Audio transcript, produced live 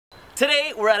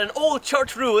Today we're at an old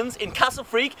church ruins in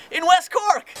Castlereagh in West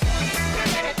Cork.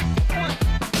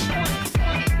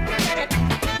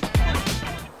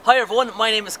 Hi everyone,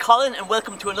 my name is Colin and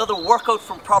welcome to another workout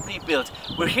from Property Built.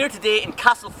 We're here today in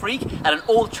Castlereagh at an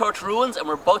old church ruins and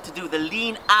we're about to do the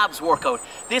lean abs workout.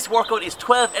 This workout is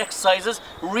 12 exercises,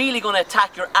 really going to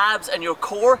attack your abs and your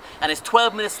core, and it's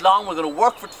 12 minutes long. We're going to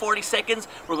work for 40 seconds,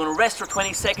 we're going to rest for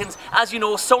 20 seconds. As you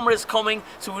know, summer is coming,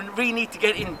 so we really need to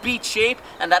get in beach shape,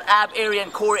 and that ab area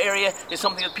and core area is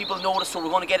something that people notice, so we're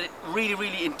going to get it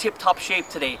really in tip-top shape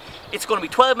today. It's going to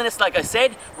be 12 minutes like I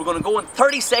said. We're going to go in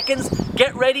 30 seconds.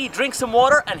 Get ready, drink some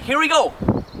water, and here we go.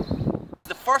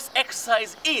 The first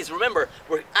exercise is, remember,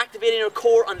 we're activating our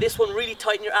core on this one, really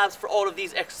tighten your abs for all of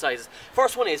these exercises.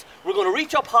 First one is, we're going to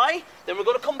reach up high, then we're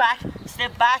going to come back,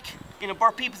 step back in a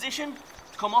burpee position,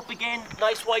 come up again,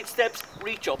 nice wide steps,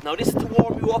 reach up. Now this is to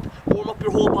warm you up, warm up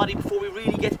your whole body before we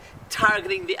really get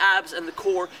targeting the abs and the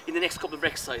core in the next couple of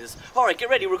exercises. Alright, get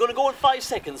ready, we're going to go in 5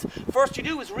 seconds. First you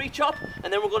do is reach up,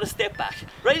 and then we're going to step back.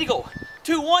 Ready to go.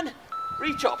 2, 1,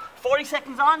 reach up. 40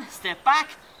 seconds on, step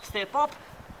back, step up,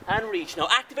 and reach. Now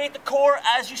activate the core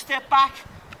as you step back.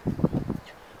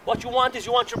 What you want is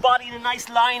you want your body in a nice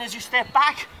line as you step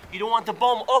back. You don't want the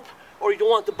bum up or you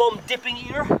don't want the bum dipping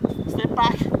either. Step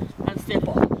back and step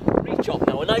up. Reach up.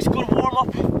 Now a nice good warm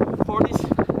up for this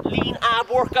lean ab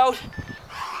workout.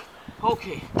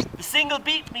 Okay, the single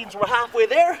beat means we're halfway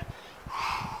there.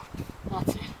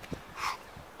 That's it.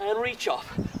 And reach up.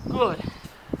 Good.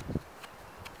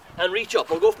 And reach up.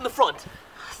 We'll go from the front.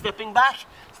 Stepping back,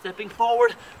 stepping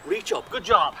forward, reach up. Good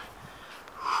job.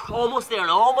 Almost there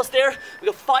now, almost there. We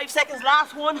got 5 seconds,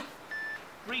 last one.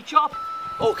 Reach up.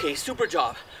 Okay, super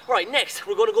job. All right, next,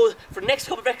 we're gonna go for the next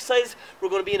couple of exercises. We're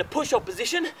gonna be in a push-up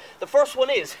position. The first one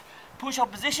is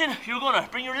push-up position. You're gonna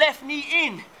bring your left knee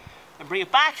in and bring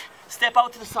it back, step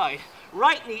out to the side.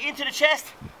 Right knee into the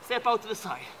chest, step out to the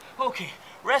side. Okay,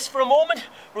 rest for a moment.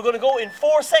 We're gonna go in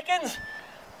 4 seconds.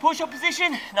 Push-up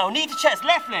position, now knee to chest,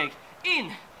 left leg,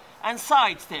 in, and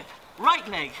side step. Right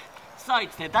leg,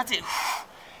 side step, that's it.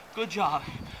 Good job.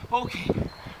 Okay,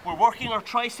 we're working our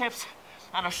triceps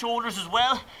and our shoulders as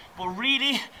well, but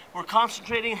really, we're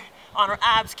concentrating on our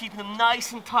abs, keeping them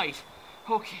nice and tight.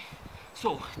 Okay,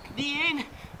 so, knee in,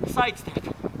 side step.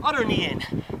 Other knee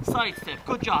in, side step.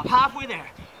 Good job, halfway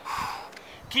there.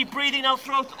 Keep breathing out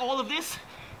throughout all of this.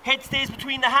 Head stays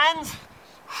between the hands.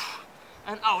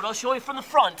 And out. I'll show you from the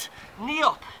front. Knee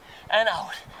up and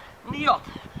out. Knee up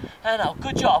and out.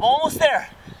 Good job. Almost there.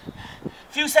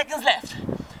 Few seconds left.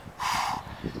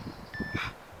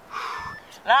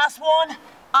 Last one.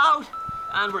 Out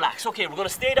and relax. Okay, we're going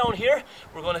to stay down here.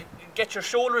 We're going to get your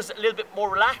shoulders a little bit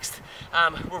more relaxed.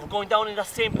 We're going down in that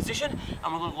same position,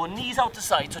 and we're going to go knees out to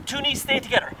side. So 2 knees stay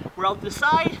together. We're out to the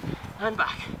side and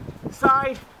back.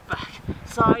 Side, back.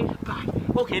 Side, back.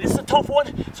 Okay, this is a tough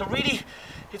one. So really,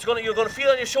 you're going to feel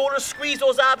on your shoulders, squeeze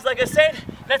those abs like I said.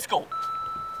 Let's go.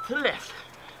 To the left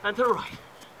and to the right.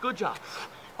 Good job.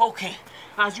 Okay,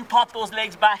 as you pop those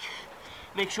legs back,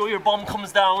 make sure your bum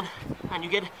comes down and you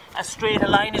get as straight a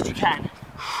line as you can.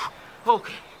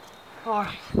 Okay, all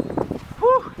right.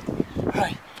 Whew. All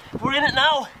right, we're in it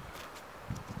now.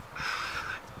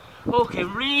 Okay,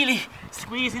 really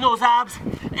squeezing those abs.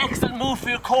 Excellent move for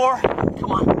your core.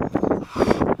 Come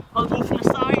on. I'll go from the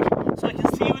side so I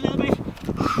can see you a little bit.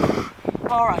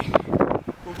 Alright,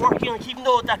 we're working on keeping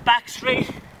that back straight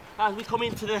as we come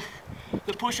into the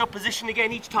push-up position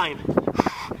again each time.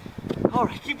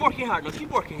 Alright, keep working hard now, keep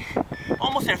working.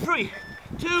 Almost there, 3,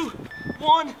 2,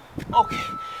 1, okay,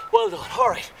 well done.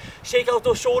 Alright, shake out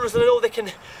those shoulders. I know they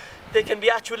can be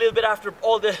at you a little bit after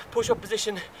all the push-up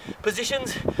positions.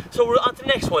 So we're on to the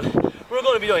next one. We're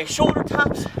going to be doing shoulder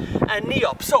taps and knee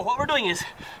up. So what we're doing is,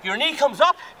 your knee comes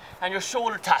up and your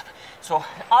shoulder tap. So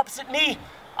opposite knee,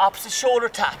 opposite shoulder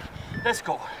tap. Let's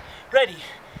go. Ready?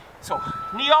 So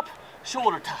knee up,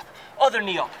 shoulder tap. Other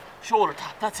knee up, shoulder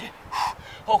tap. That's it.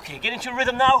 Okay, get into your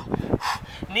rhythm now.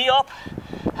 Knee up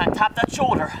and tap that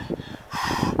shoulder.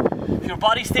 If your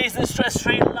body stays in as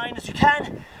straight a line as you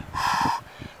can.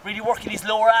 Really working these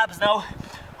lower abs now.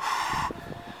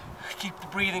 Keep the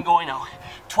breathing going now.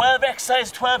 12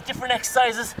 exercises, 12 different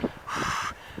exercises.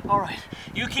 Alright,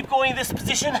 you keep going in this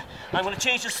position. I'm going to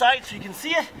change the side so you can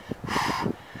see it.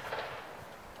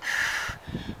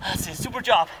 That's it, super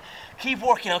job. Keep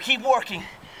working now, keep working.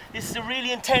 This is a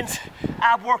really intense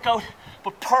ab workout,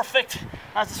 but perfect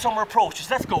as the summer approaches.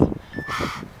 Let's go.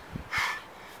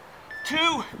 2,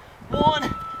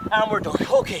 1, and we're done.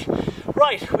 Okay,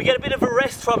 right, we get a bit of a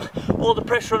rest from all the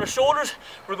pressure on our shoulders.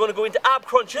 We're going to go into ab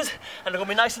crunches, and they're going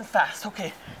to be nice and fast.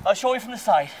 Okay, I'll show you from the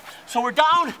side. So we're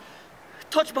down,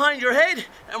 touch behind your head,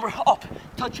 and we're up.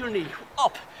 Touch your knee,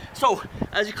 up. So,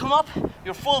 as you come up,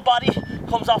 your full body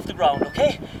comes off the ground,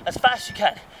 okay? As fast as you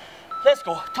can. Let's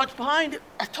go. Touch behind,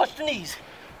 touch the knees.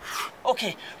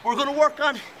 Okay, we're gonna work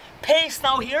on pace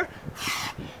now here.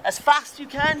 As fast as you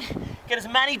can, get as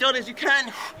many done as you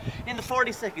can in the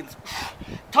 40 seconds.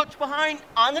 Touch behind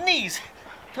on the knees.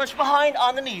 Touch behind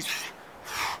on the knees.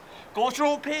 Go at your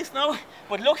own pace now,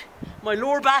 but look, my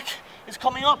lower back is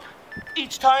coming up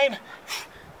each time.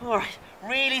 All right,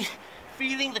 really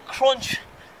feeling the crunch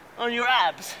on your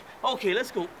abs. Okay,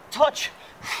 let's go. Touch.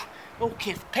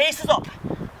 Okay, pace is up.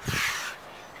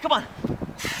 Come on.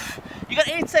 You got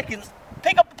 8 seconds.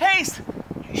 Pick up the pace.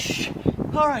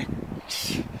 All right.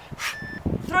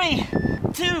 3,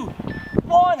 2,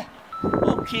 1.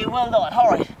 Okay, well done. All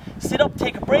right. Sit up,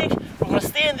 take a break. We're going to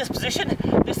stay in this position.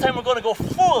 This time we're going to go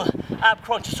full ab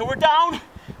crunches. So we're down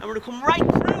and we're going to come right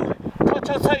through, touch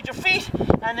outside your feet,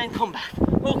 and then come back.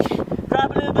 Okay,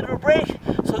 grab a little bit of a break.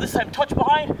 So this time touch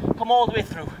behind, come all the way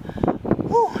through.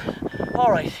 Whew.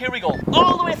 All right, here we go.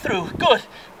 All the way through. Good.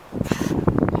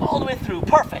 All the way through.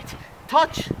 Perfect.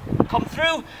 Touch, come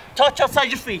through, touch outside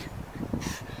your feet.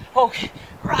 Okay,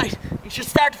 right. You should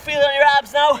start to feel it on your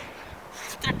abs now.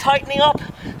 They're tightening up.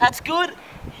 That's good.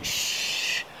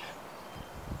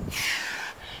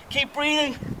 Keep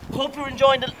breathing. Hope you're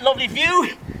enjoying the lovely view.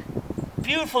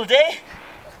 Beautiful day.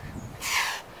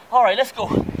 All right, let's go.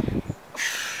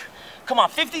 Come on,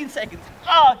 15 seconds.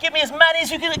 Oh, give me as many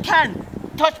as you can.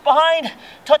 Touch behind,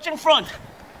 touch in front.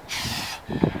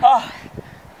 Oh.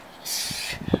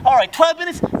 All right, 12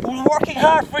 minutes. We're working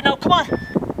hard for it now. Come on.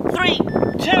 3,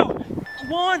 2,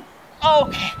 1.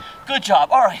 Okay, good job.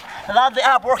 All right, a lot of the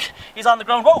ab work is on the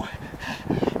ground. Whoa,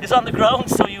 is on the ground,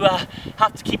 so you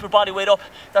have to keep your body weight up.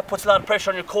 That puts a lot of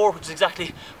pressure on your core, which is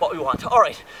exactly what we want. All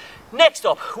right, next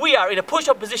up, we are in a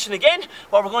push-up position again.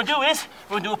 What we're going to do is,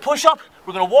 we're going to do a push-up.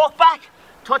 We're going to walk back,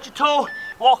 touch a toe,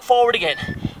 walk forward again.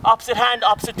 Opposite hand,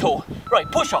 opposite toe. Right,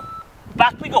 push-up.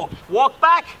 Back we go. Walk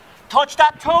back, touch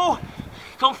that toe,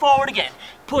 come forward again.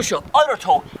 Push up, other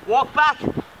toe, walk back,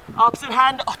 opposite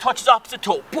hand, touches opposite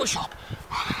toe, push up,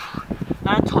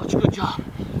 and touch, good job.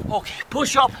 Okay,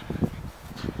 push up,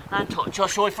 and touch, I'll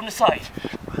show you from the side.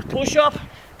 Push up,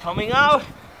 coming out,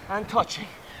 and touching.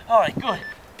 All right, good.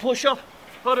 Push up,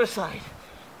 other side,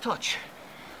 touch.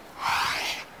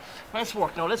 Let's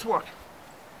work now, let's work.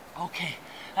 Okay,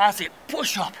 that's it,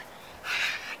 push up.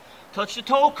 Touch the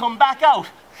toe, come back out.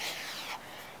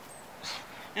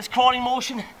 This crawling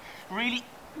motion really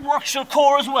works your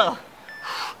core as well.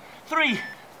 3,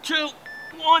 2,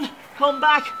 1, come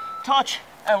back, touch,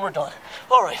 and we're done.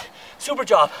 All right, super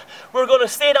job. We're gonna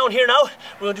stay down here now.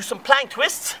 We're gonna do some plank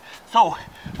twists. So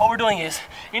what we're doing is,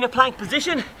 in a plank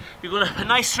position, you're gonna have a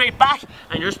nice straight back,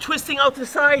 and you're just twisting out to the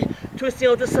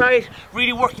side,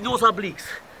 really working those obliques.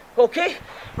 Okay?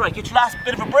 Right, get your last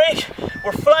bit of a break.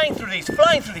 We're flying through these,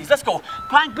 Let's go.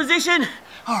 Plank position.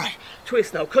 All right,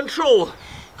 twist now, control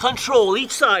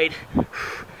each side.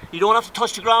 You don't have to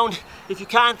touch the ground. If you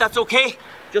can't, that's okay.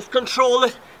 Just control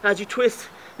it as you twist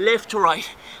left to right.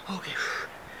 Okay.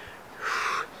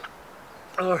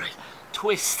 All right,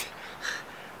 twist.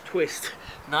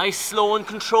 Nice, slow and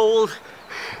controlled.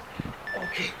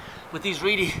 Okay, but these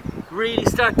really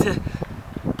start to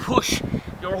push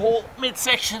your whole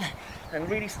midsection and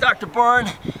really start to burn,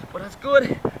 but that's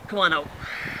good. Come on now.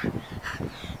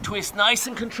 Twist nice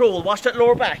and controlled. Watch that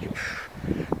lower back.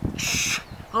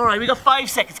 All right, we got 5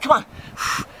 seconds. Come on.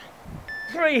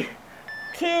 3,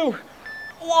 2,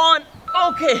 1.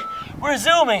 Okay, we're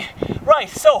zooming. Right,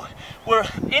 so we're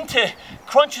into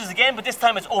crunches again, but this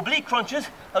time it's oblique crunches.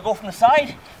 I'll go from the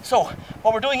side. So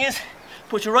what we're doing is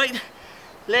put your right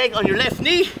leg on your left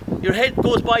knee. Your head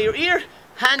goes by your ear.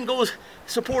 Hand goes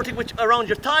supporting around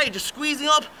your thigh, just squeezing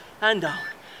up and down.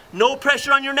 No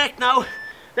pressure on your neck now.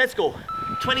 Let's go.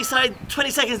 20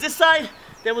 seconds this side,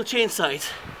 then we'll change sides.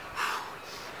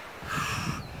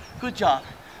 Good job.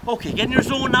 Okay, get in your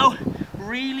zone now.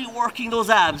 Really working those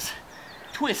abs.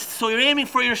 Twist. So you're aiming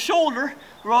for your shoulder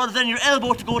rather than your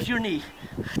elbow to go to your knee.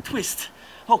 Twist.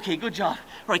 Okay, good job.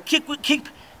 Right, keep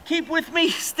with me.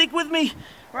 Stick with me.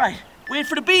 Right, wait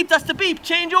for the beep. That's the beep.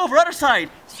 Change over. Other side.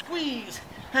 Squeeze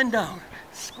and down.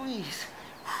 Squeeze.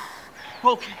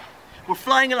 Okay, we're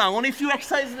flying along. Only a few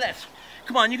exercises left.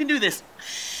 Come on, you can do this.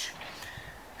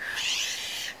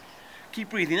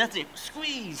 Keep breathing. That's it.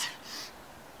 Squeeze.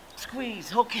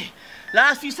 Squeeze. Okay.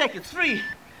 Last few seconds. 3,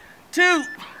 2,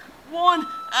 1,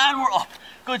 and we're up.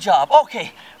 Good job.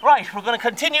 Okay. Right. We're going to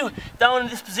continue down in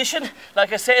this position.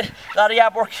 Like I said, a lot of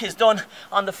ab work is done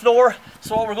on the floor.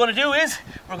 So what we're going to do is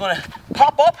we're going to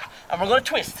pop up and we're going to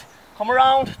twist. Come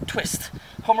around, twist.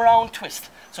 come around, twist.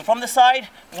 So from the side,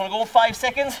 we're going to go 5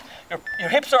 seconds. Your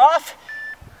hips are off.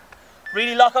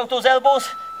 Really lock out those elbows.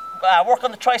 Work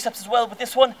on the triceps as well with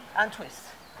this one, and twist.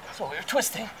 So you're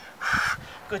twisting.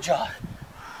 Good job.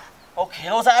 Okay,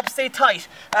 those abs stay tight.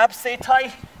 Abs stay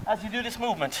tight as you do this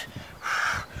movement.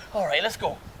 All right, let's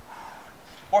go.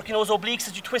 Working those obliques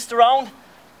as you twist around.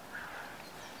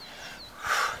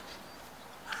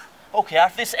 Okay,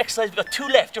 after this exercise, we've got 2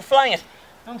 left. You're flying it.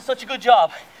 Doing such a good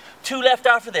job. 2 left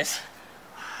after this.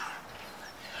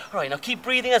 All right, now keep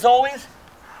breathing as always.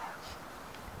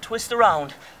 Twist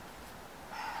around.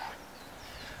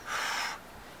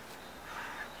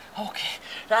 Okay,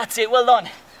 that's it. Well done.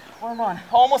 Well done.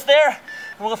 Almost there.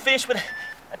 And we're going to finish with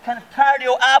a kind of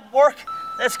cardio ab work.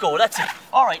 Let's go. That's it.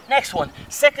 All right, next one.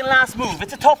 Second last move.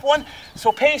 It's a tough one,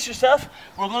 so pace yourself.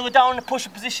 We're going to go down in the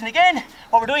push-up position again.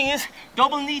 What we're doing is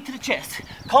double knee to the chest.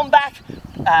 Come back.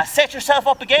 Set yourself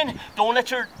up again. Don't let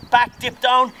your back dip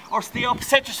down or stay up.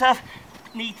 Set yourself.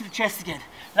 Knee to the chest again.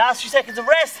 Last few seconds of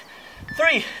rest.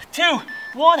 3, 2,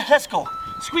 1. Let's go.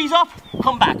 Squeeze up.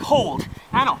 Come back. Hold.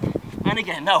 And up. And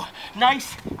again. Now,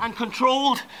 nice and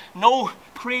controlled. No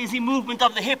crazy movement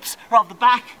of the hips or of the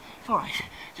back. All right.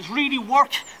 Just really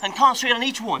work and concentrate on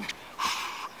each one.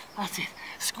 That's it.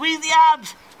 Squeeze the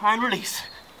abs and release.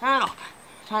 And up.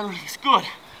 And release. Good.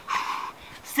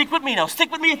 Stick with me now.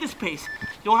 Stick with me at this pace.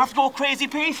 You don't have to go crazy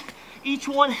pace. Each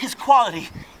one is quality.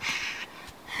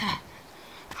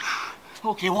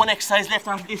 Okay, 1 exercise left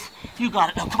after this. You got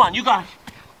it now. Come on, you got it.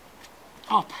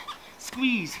 Up.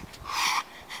 Squeeze.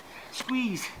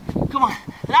 Squeeze. Come on.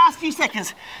 Last few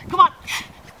seconds. Come on.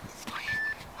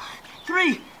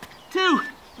 3, 2.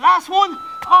 Last one.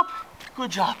 Up.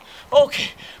 Good job. Okay.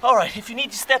 All right. If you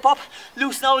need to step up,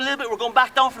 loosen out a little bit. We're going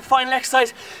back down for the final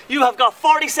exercise. You have got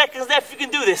 40 seconds left. You can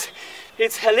do this.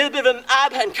 It's a little bit of an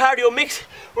ab and cardio mix.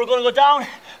 We're going to go down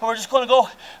and we're just going to go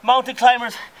mountain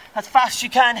climbers as fast as you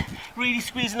can, really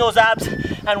squeezing those abs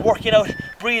and working out,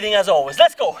 breathing as always.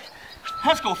 Let's go.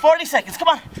 Let's go. 40 seconds. Come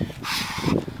on.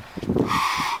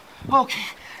 Okay.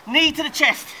 Knee to the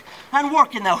chest and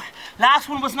working now. Last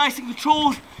one was nice and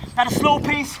controlled at a slow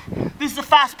pace. This is a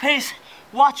fast pace.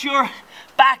 Watch your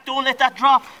back. Don't let that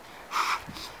drop.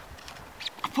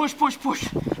 Push, push, push.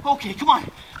 Okay, come on.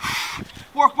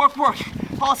 Work, work, work.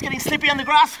 Oh, it's getting slippy on the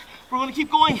grass. We're going to keep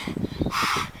going.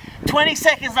 20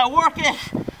 seconds now. Work it.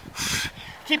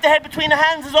 Keep the head between the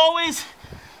hands as always.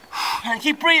 And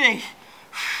keep breathing.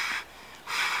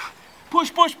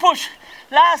 Push, push, push.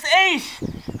 Last 8.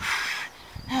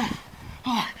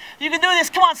 You can do this.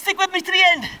 Come on, stick with me to the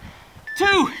end.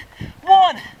 2,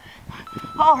 1.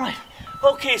 All right.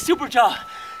 Okay, super job.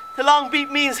 The long beat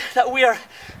means that we are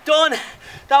done.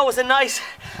 That was a nice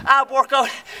ab workout.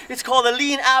 It's called a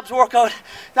lean abs workout.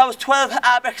 That was 12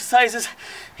 ab exercises.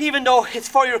 Even though it's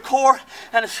for your core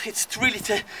and it's really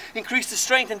to increase the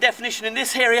strength and definition in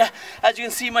this area. As you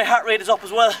can see, my heart rate is up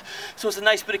as well. So it's a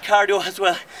nice bit of cardio as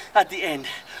well at the end.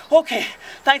 Okay,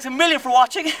 thanks a million for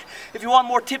watching. If you want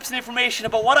more tips and information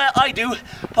about what I do,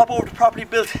 pop over to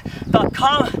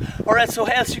properlybuilt.com, or else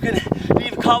you can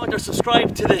leave a comment or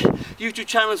subscribe to the YouTube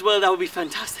channel as well. That would be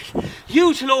fantastic.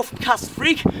 Huge hello from Castle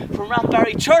Freak from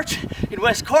Rathbarry Church in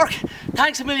West Cork.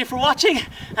 Thanks a million for watching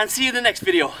and see you in the next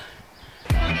video.